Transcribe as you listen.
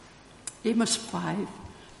Amos 5,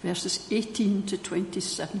 verses 18 to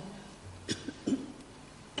 27.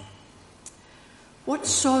 What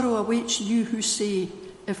sorrow awaits you who say,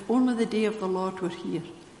 if only the day of the Lord were here?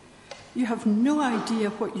 You have no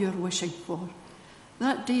idea what you're wishing for.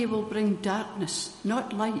 That day will bring darkness,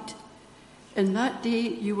 not light. In that day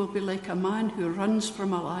you will be like a man who runs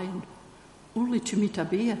from a lion, only to meet a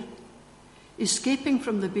bear. Escaping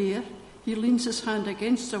from the bear, he leans his hand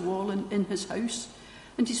against a wall in his house,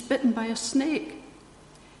 and he's bitten by a snake.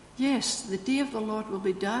 Yes, the day of the Lord will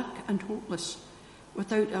be dark and hopeless,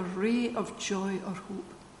 without a ray of joy or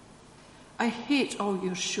hope. I hate all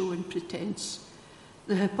your show and pretense,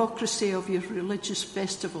 the hypocrisy of your religious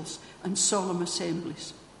festivals and solemn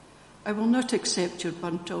assemblies. I will not accept your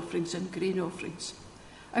burnt offerings and grain offerings.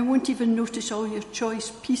 I won't even notice all your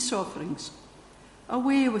choice peace offerings.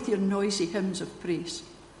 Away with your noisy hymns of praise.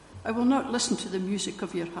 I will not listen to the music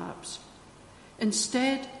of your harps.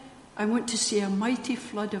 Instead, I want to see a mighty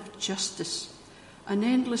flood of justice, an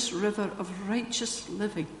endless river of righteous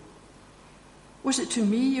living. Was it to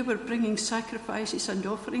me you were bringing sacrifices and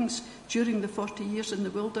offerings during the 40 years in the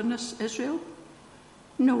wilderness, Israel?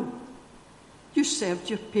 No. You served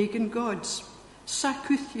your pagan gods,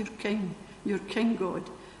 Sakuth your king god,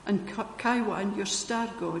 and Kaiwan your star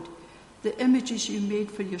god, the images you made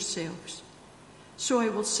for yourselves. So I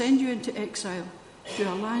will send you into exile to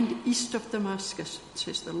a land east of Damascus,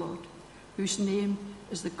 says the Lord, whose name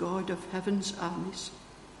is the God of heaven's armies.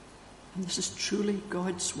 And this is truly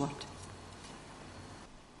God's word.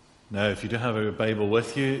 Now, if you do have a Bible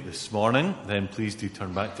with you this morning, then please do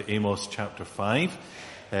turn back to Amos chapter 5.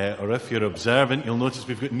 Or if you're observant, you'll notice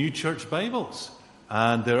we've got new church Bibles.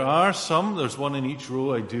 And there are some, there's one in each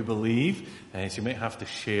row, I do believe. So you might have to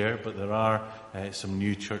share, but there are some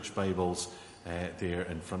new church Bibles there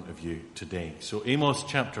in front of you today. So Amos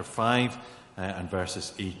chapter 5 and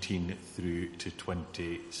verses 18 through to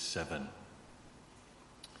 27.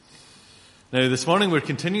 Now, this morning we're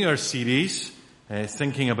continuing our series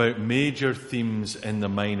thinking about major themes in the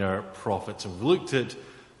minor prophets. And we've looked at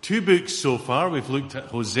 2 books so far. We've looked at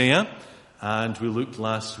Hosea and we looked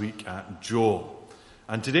last week at Joel.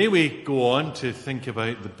 And today we go on to think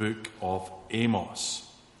about the book of Amos.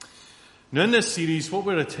 Now in this series, what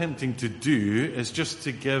we're attempting to do is just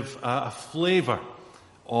to give a flavour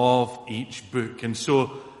of each book. And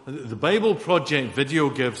so the Bible Project video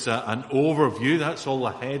gives an overview. That's all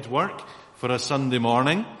the head work for a Sunday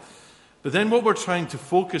morning. But then what we're trying to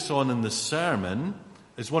focus on in the sermon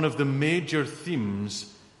is one of the major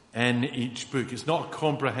themes in each book. It's not a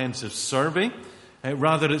comprehensive survey.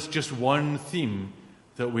 Rather, it's just one theme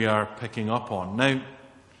that we are picking up on. Now,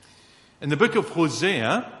 in the book of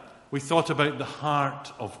Hosea, we thought about the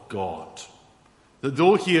heart of God. That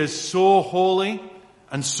though he is so holy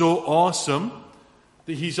and so awesome,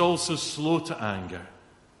 that he's also slow to anger.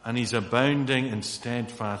 And he's abounding in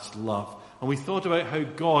steadfast love. And we thought about how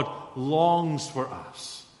God longs for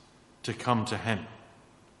us to come to him.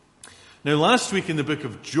 Now, last week in the book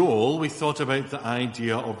of Joel, we thought about the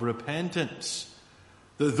idea of repentance.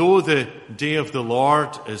 That though the day of the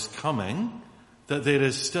Lord is coming, that there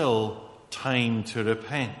is still time to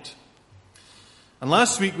repent. And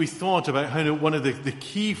last week we thought about how one of the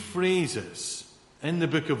key phrases in the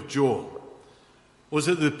book of Joel was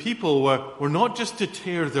that the people were not just to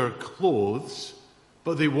tear their clothes,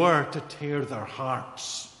 but they were to tear their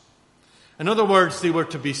hearts. In other words, they were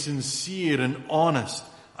to be sincere and honest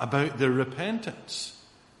about their repentance.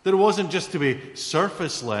 That it wasn't just to be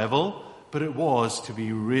surface level, but it was to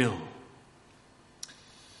be real.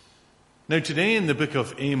 Now today in the book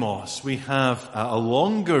of Amos, we have a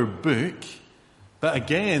longer book, but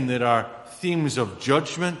again there are themes of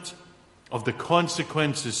judgment, of the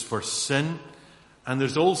consequences for sin, and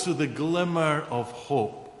there's also the glimmer of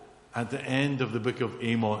hope at the end of the book of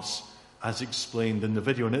Amos as explained in the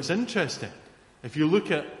video. And it's interesting. If you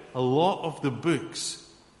look at a lot of the books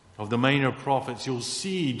of the minor prophets, you'll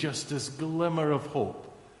see just this glimmer of hope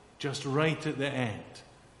just right at the end.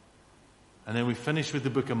 And then we finish with the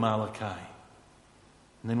book of Malachi.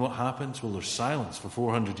 And then what happens? Well, there's silence for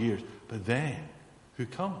 400 years. But then, who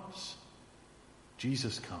comes?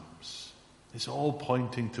 Jesus comes. It's all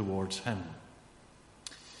pointing towards him.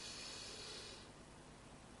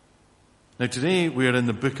 Now today we are in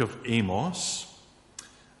the book of Amos.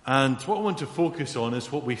 And what I want to focus on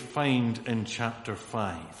is what we find in chapter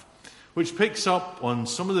 5. Which picks up on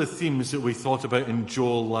some of the themes that we thought about in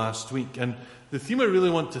Joel last week. And the theme I really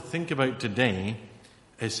want to think about today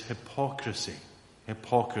is hypocrisy.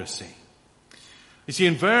 Hypocrisy. You see,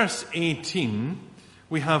 in verse 18,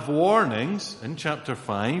 we have warnings in chapter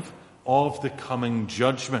 5 of the coming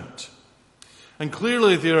judgment. And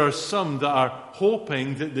clearly there are some that are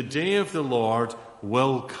hoping that the day of the Lord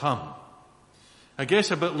will come. I guess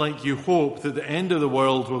a bit like you hope that the end of the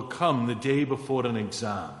world will come the day before an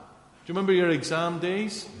exam. Do you remember your exam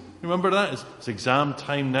days? Remember that? It's exam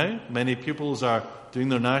time now. Many pupils are doing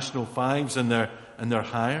their national fives and their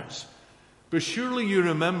hires. But surely you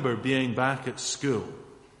remember being back at school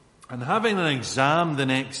and having an exam the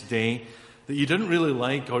next day that you didn't really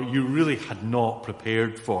like or you really had not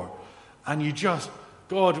prepared for. And you just,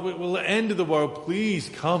 God, will the end of the world please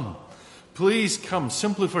come? Please come,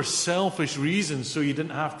 simply for selfish reasons so you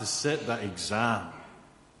didn't have to sit that exam.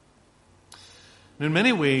 And in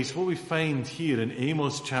many ways, what we find here in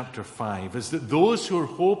Amos chapter 5 is that those who are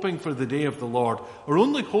hoping for the day of the Lord are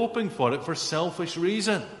only hoping for it for selfish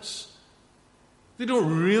reasons. They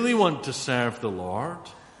don't really want to serve the Lord,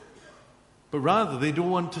 but rather they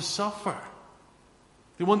don't want to suffer.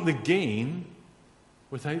 They want the gain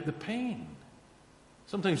without the pain.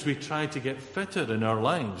 Sometimes we try to get fitter in our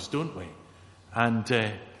lives, don't we? But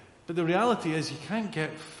the reality is you can't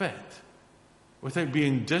get fit without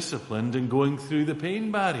being disciplined and going through the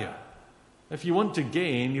pain barrier. If you want to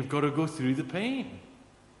gain, you've got to go through the pain.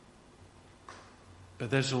 But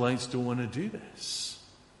the Israelites don't want to do this.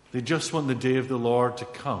 They just want the day of the Lord to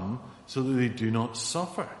come so that they do not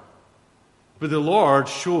suffer. But the Lord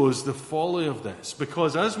shows the folly of this,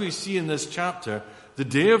 because as we see in this chapter, the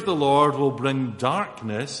day of the Lord will bring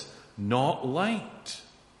darkness, not light.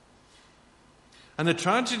 And the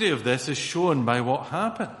tragedy of this is shown by what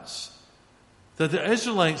happens. That the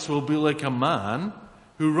Israelites will be like a man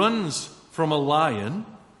who runs from a lion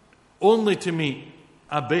only to meet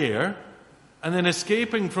a bear, and then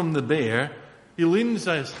escaping from the bear, he leans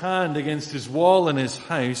his hand against his wall in his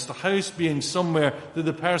house, the house being somewhere that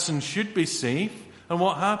the person should be safe, and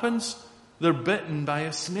what happens? They're bitten by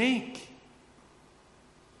a snake.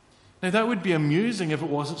 Now that would be amusing if it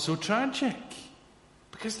wasn't so tragic.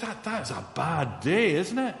 Because that's a bad day,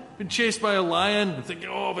 isn't it? Been chased by a lion and thinking,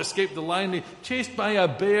 oh, I've escaped the lion. Chased by a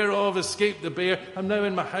bear, oh, I've escaped the bear. I'm now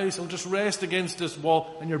in my house, I'll just rest against this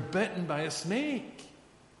wall. And you're bitten by a snake.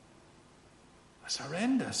 That's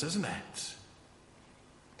horrendous, isn't it?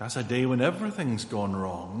 That's a day when everything's gone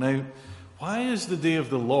wrong. Now, why is the day of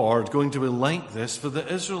the Lord going to be like this for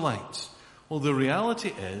the Israelites? Well, the reality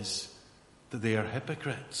is that they are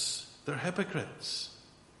hypocrites. They're hypocrites.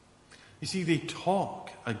 You see, they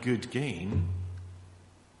talk a good game,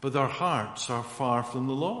 but their hearts are far from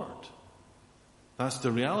the Lord. That's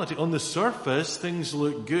the reality. On the surface, things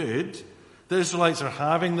look good. The Israelites are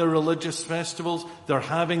having their religious festivals. They're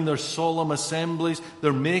having their solemn assemblies.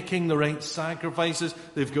 They're making the right sacrifices.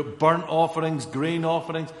 They've got burnt offerings, grain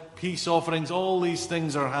offerings, peace offerings. All these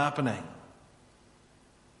things are happening.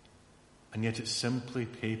 And yet it's simply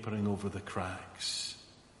papering over the cracks.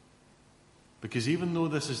 Because even though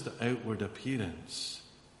this is the outward appearance,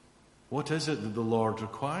 what is it that the Lord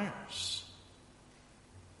requires?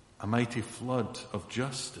 A mighty flood of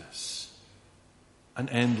justice, an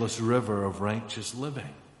endless river of righteous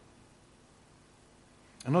living.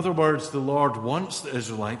 In other words, the Lord wants the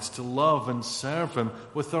Israelites to love and serve Him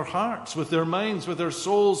with their hearts, with their minds, with their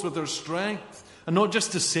souls, with their strength, and not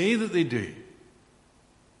just to say that they do.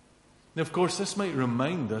 Now, of course, this might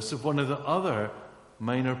remind us of one of the other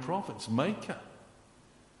minor prophets, Micah,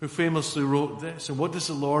 who famously wrote this, and what does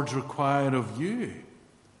the Lord require of you?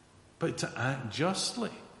 But to act justly,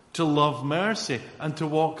 to love mercy, and to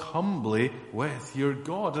walk humbly with your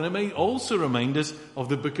God. And it might also remind us of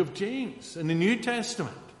the book of James in the New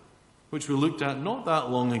Testament, which we looked at not that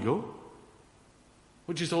long ago,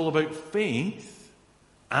 which is all about faith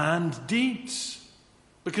and deeds.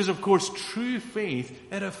 Because, of course, true faith,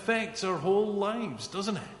 it affects our whole lives,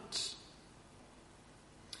 doesn't it?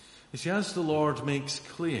 You see, as the Lord makes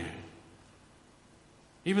clear,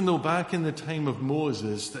 even though back in the time of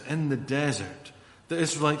Moses, that in the desert, the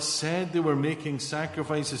Israelites said they were making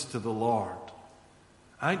sacrifices to the Lord,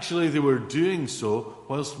 actually they were doing so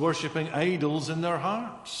whilst worshipping idols in their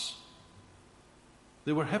hearts.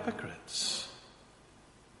 They were hypocrites.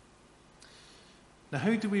 Now,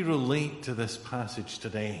 how do we relate to this passage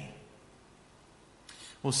today?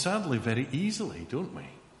 Well, sadly, very easily, don't we?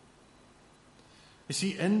 You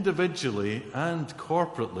see, individually and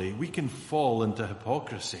corporately, we can fall into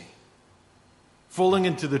hypocrisy. Falling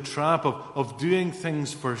into the trap of doing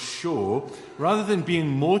things for show rather than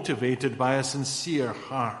being motivated by a sincere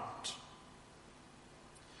heart.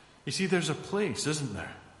 You see, there's a place, isn't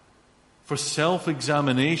there, for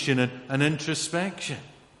self-examination and introspection.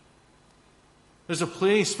 There's a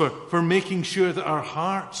place for making sure that our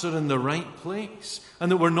hearts are in the right place and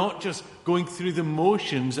that we're not just going through the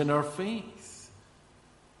motions in our faith.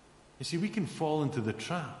 You see, we can fall into the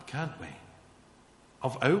trap, can't we,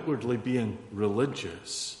 of outwardly being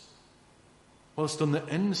religious, whilst on the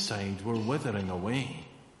inside we're withering away.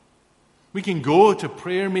 We can go to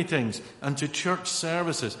prayer meetings and to church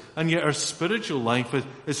services, and yet our spiritual life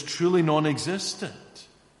is truly non-existent.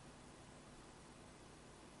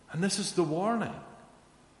 And this is the warning.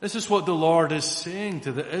 This is what the Lord is saying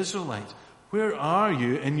to the Israelites. Where are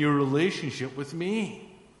you in your relationship with me?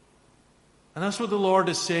 And that's what the Lord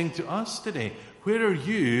is saying to us today. Where are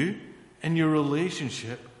you in your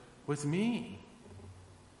relationship with me?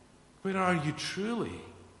 Where are you truly?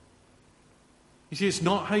 You see, it's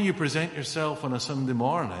not how you present yourself on a Sunday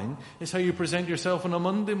morning. It's how you present yourself on a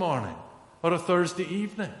Monday morning, or a Thursday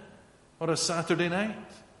evening, or a Saturday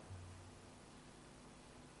night.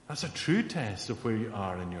 That's a true test of where you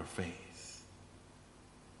are in your faith.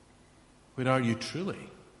 Where are you truly?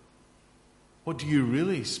 What do you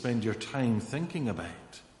really spend your time thinking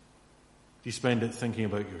about? Do you spend it thinking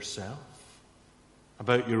about yourself?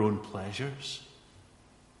 About your own pleasures?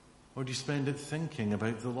 Or do you spend it thinking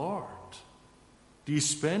about the Lord? Do you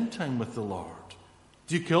spend time with the Lord?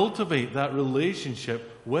 Do you cultivate that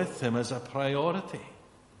relationship with Him as a priority?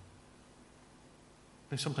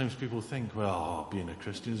 Now, sometimes people think, well, being a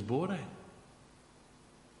Christian is boring.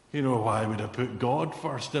 You know, why would I put God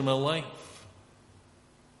first in my life?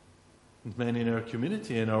 And many in our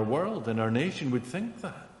community, in our world, in our nation would think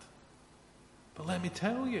that. But let me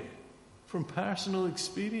tell you, from personal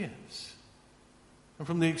experience, and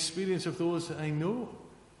from the experience of those that I know,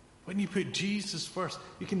 when you put Jesus first,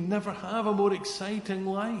 you can never have a more exciting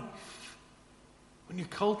life. When you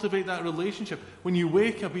cultivate that relationship, when you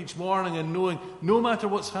wake up each morning and knowing, no matter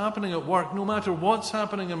what's happening at work, no matter what's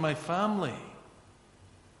happening in my family,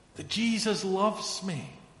 that Jesus loves me.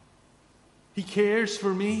 He cares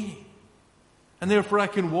for me. And therefore I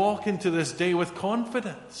can walk into this day with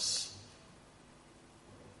confidence.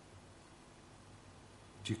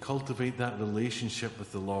 Do you cultivate that relationship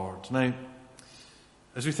with the Lord? Now,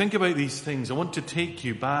 as we think about these things, I want to take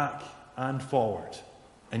you back and forward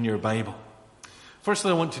in your Bible. Firstly,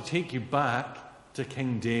 I want to take you back to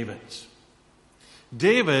King David.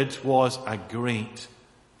 David was a great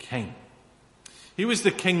king. He was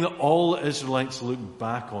the king that all the Israelites looked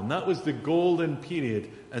back on. That was the golden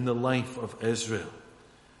period in the life of Israel.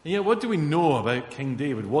 And yet, what do we know about King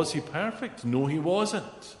David? Was he perfect? No, he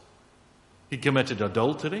wasn't. He committed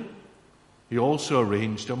adultery. He also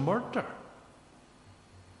arranged a murder.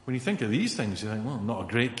 When you think of these things, you think, well, not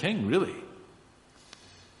a great king, really.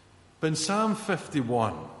 But in Psalm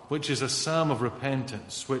 51, which is a psalm of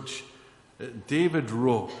repentance, which David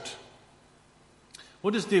wrote,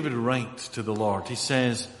 what does David write to the Lord? He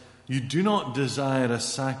says, "You do not desire a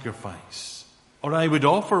sacrifice, or I would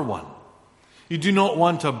offer one. You do not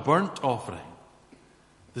want a burnt offering.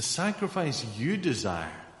 The sacrifice you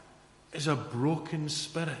desire is a broken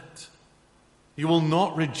spirit. You will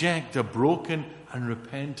not reject a broken and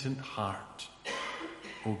repentant heart,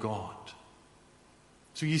 O God."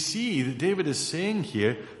 So you see that David is saying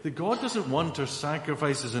here that God doesn't want our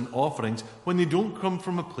sacrifices and offerings when they don't come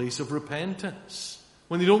from a place of repentance,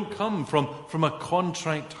 when they don't come from a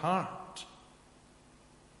contrite heart.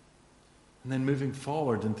 And then moving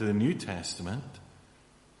forward into the New Testament,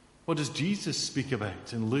 what does Jesus speak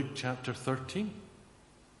about in Luke chapter 13?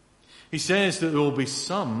 He says that there will be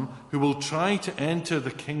some who will try to enter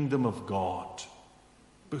the kingdom of God,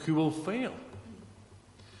 but who will fail.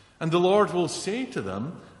 And the Lord will say to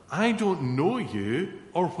them, "I don't know you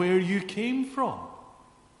or where you came from."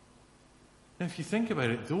 Now, if you think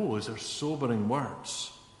about it, those are sobering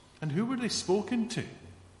words. And who were they spoken to?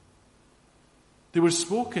 They were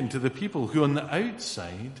spoken to the people who on the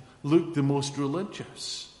outside looked the most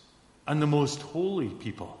religious and the most holy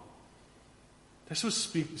people. This was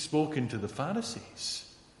spoken to the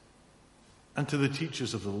Pharisees and to the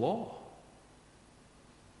teachers of the law.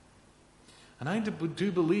 And I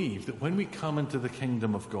do believe that when we come into the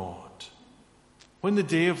kingdom of God, when the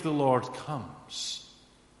day of the Lord comes,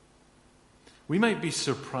 we might be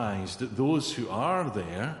surprised at those who are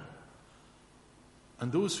there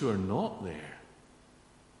and those who are not there.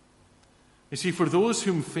 You see, for those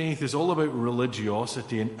whom faith is all about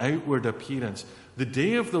religiosity and outward appearance, the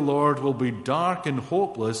day of the Lord will be dark and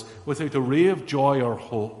hopeless without a ray of joy or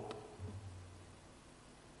hope.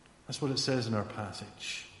 That's what it says in our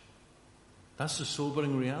passage. That's the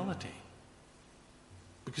sobering reality.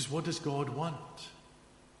 Because what does God want?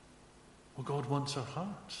 Well, God wants our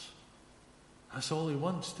hearts. That's all He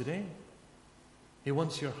wants today. He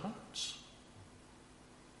wants your hearts.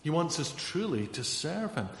 He wants us truly to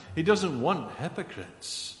serve Him. He doesn't want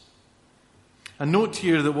hypocrites. And note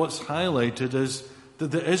here that what's highlighted is that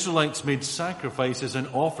the Israelites made sacrifices and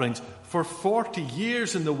offerings for 40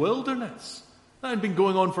 years in the wilderness. That had been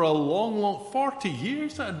going on for a long 40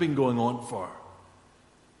 years that had been going on for.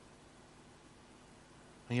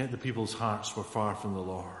 And yet the people's hearts were far from the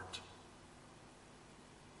Lord.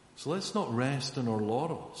 So let's not rest on our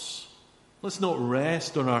laurels. Let's not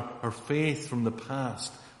rest on our faith from the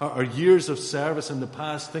past, our years of service in the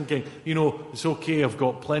past, thinking, it's okay, I've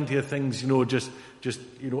got plenty of things, just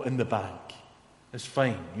in the bank. It's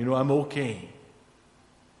fine, I'm okay.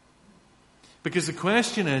 Because the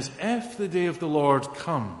question is, if the day of the Lord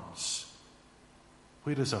comes,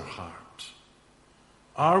 where is our heart?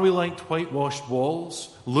 Are we like whitewashed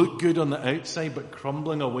walls, look good on the outside but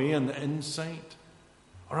crumbling away on the inside?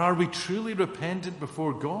 Or are we truly repentant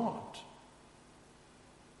before God?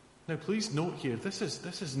 Now please note here, this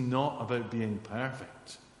is not about being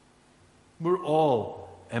perfect. We're all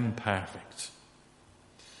imperfect.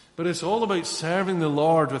 But it's all about serving the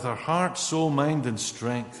Lord with our heart, soul, mind, and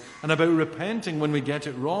strength. And about repenting when we get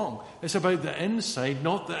it wrong. It's about the inside,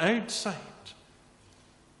 not the outside.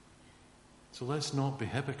 So let's not be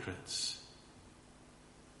hypocrites.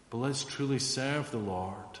 But let's truly serve the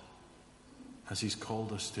Lord as He's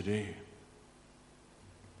called us to do.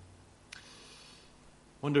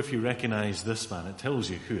 Wonder if you recognize this man. It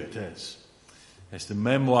tells you who it is. It's the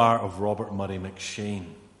memoir of Robert Murray McCheyne.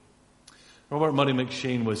 Robert Murray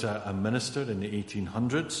McCheyne was a minister in the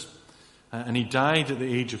 1800s, and he died at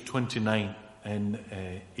the age of 29 in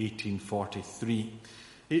 1843.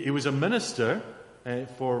 He was a minister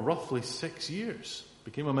for roughly 6 years.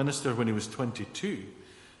 Became a minister when he was 22,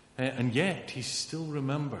 and yet he's still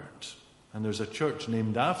remembered. And there's a church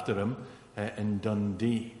named after him in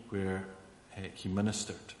Dundee where he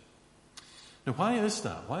ministered. Now, why is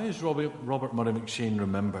that? Why is Robert Murray McCheyne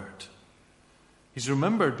remembered? He's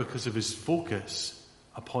remembered because of his focus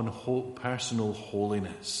upon personal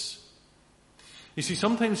holiness. You see,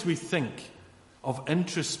 sometimes we think of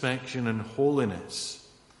introspection and holiness,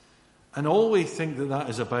 and all we think that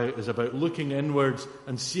is about looking inwards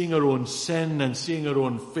and seeing our own sin and seeing our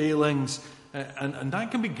own failings, and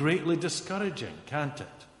that can be greatly discouraging, can't it?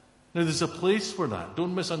 Now, there's a place for that.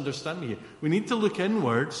 Don't misunderstand me here. We need to look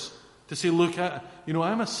inwards to say, look,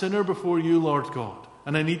 I'm a sinner before you, Lord God,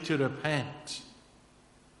 and I need to repent.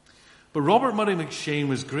 But Robert Murray McCheyne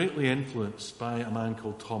was greatly influenced by a man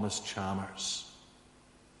called Thomas Chalmers.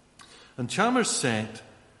 And Chalmers said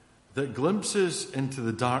that glimpses into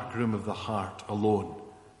the dark room of the heart alone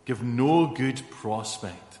give no good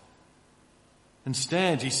prospect.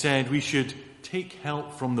 Instead, he said, we should take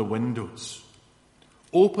help from the windows,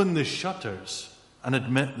 open the shutters, and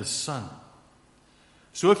admit the sun.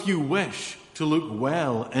 So if you wish to look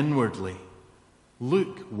well inwardly,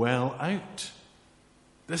 look well out.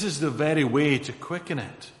 This is the very way to quicken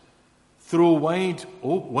it. Throw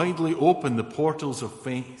widely open the portals of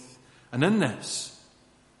faith, and in this,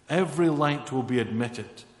 every light will be admitted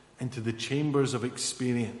into the chambers of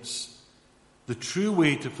experience. The true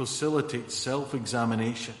way to facilitate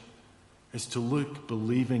self-examination is to look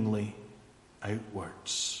believingly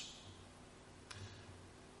outwards.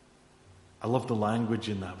 I love the language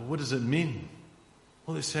in that, but what does it mean?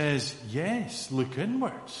 Well, it says, yes, look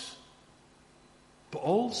inwards. But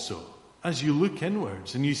also, as you look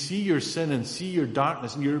inwards and you see your sin and see your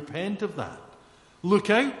darkness and you repent of that, look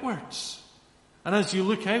outwards. And as you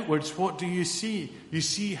look outwards, what do you see? You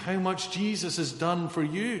see how much Jesus has done for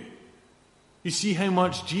you. You see how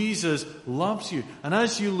much Jesus loves you. And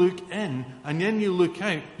as you look in and then you look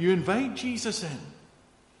out, you invite Jesus in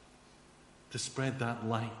to spread that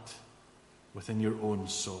light within your own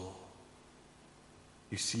soul.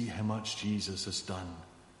 You see how much Jesus has done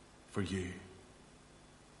for you.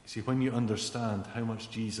 You see, when you understand how much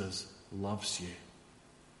Jesus loves you,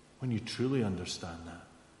 when you truly understand that,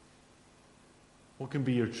 what can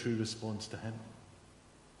be your true response to Him?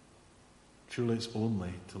 Truly, it's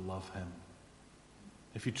only to love Him.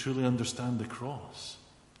 If you truly understand the cross,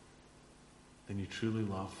 then you truly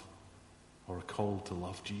love or are called to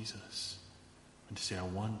love Jesus and to say, I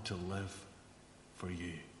want to live for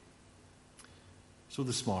you. So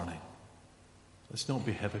this morning, let's not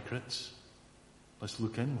be hypocrites. Let's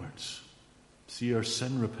look inwards, see our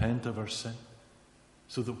sin, repent of our sin,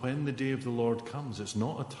 so that when the day of the Lord comes, it's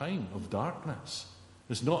not a time of darkness.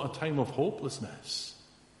 It's not a time of hopelessness.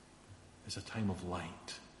 It's a time of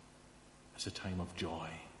light. It's a time of joy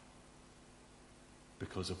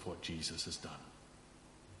because of what Jesus has done.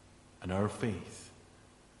 And our faith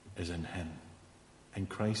is in Him, in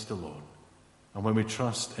Christ alone. And when we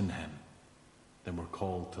trust in Him, then we're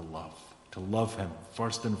called to love Him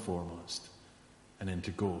first and foremost, and then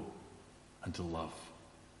to go and to love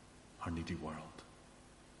our needy world.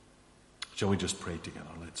 Shall we just pray together?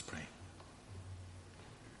 Let's pray.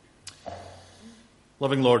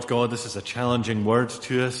 Loving Lord God, this is a challenging word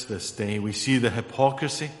to us this day. We see the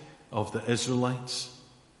hypocrisy of the Israelites,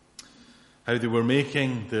 how they were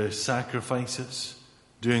making the sacrifices,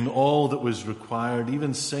 doing all that was required,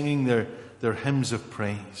 even singing their hymns of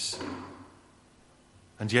praise.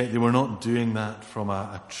 And yet they were not doing that from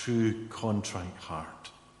a true contrite heart.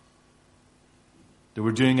 They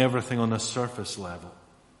were doing everything on a surface level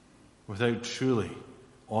without truly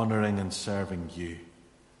honouring and serving you,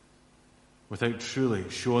 without truly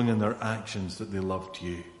showing in their actions that they loved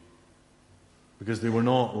you, because they were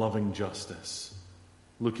not loving justice,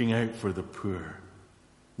 looking out for the poor,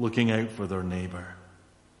 looking out for their neighbour.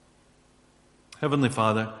 Heavenly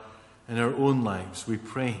Father, in our own lives we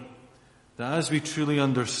pray that as we truly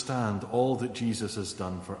understand all that Jesus has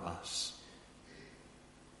done for us,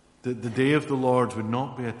 that the day of the Lord would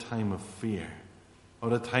not be a time of fear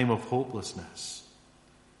or a time of hopelessness.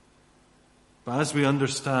 But as we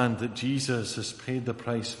understand that Jesus has paid the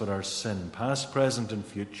price for our sin, past, present, and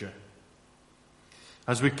future,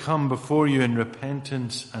 as we come before you in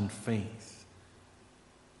repentance and faith,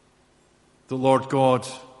 that, Lord God,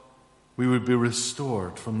 we would be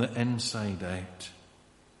restored from the inside out,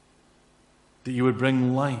 that you would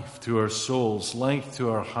bring life to our souls, life to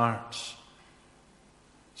our hearts,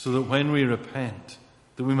 so that when we repent,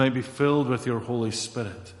 that we might be filled with your Holy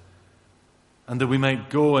Spirit, and that we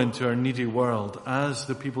might go into our needy world as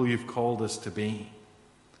the people you've called us to be,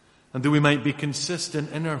 and that we might be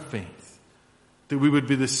consistent in our faith, that we would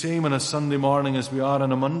be the same on a Sunday morning as we are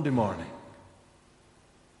on a Monday morning,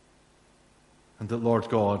 and that, Lord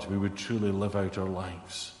God, we would truly live out our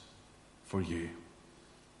lives for you.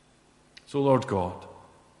 So, Lord God,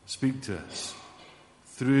 speak to us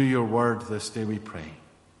through your word this day, we pray.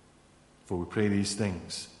 For we pray these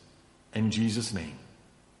things in Jesus' name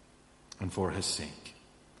and for his sake.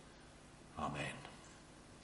 Amen.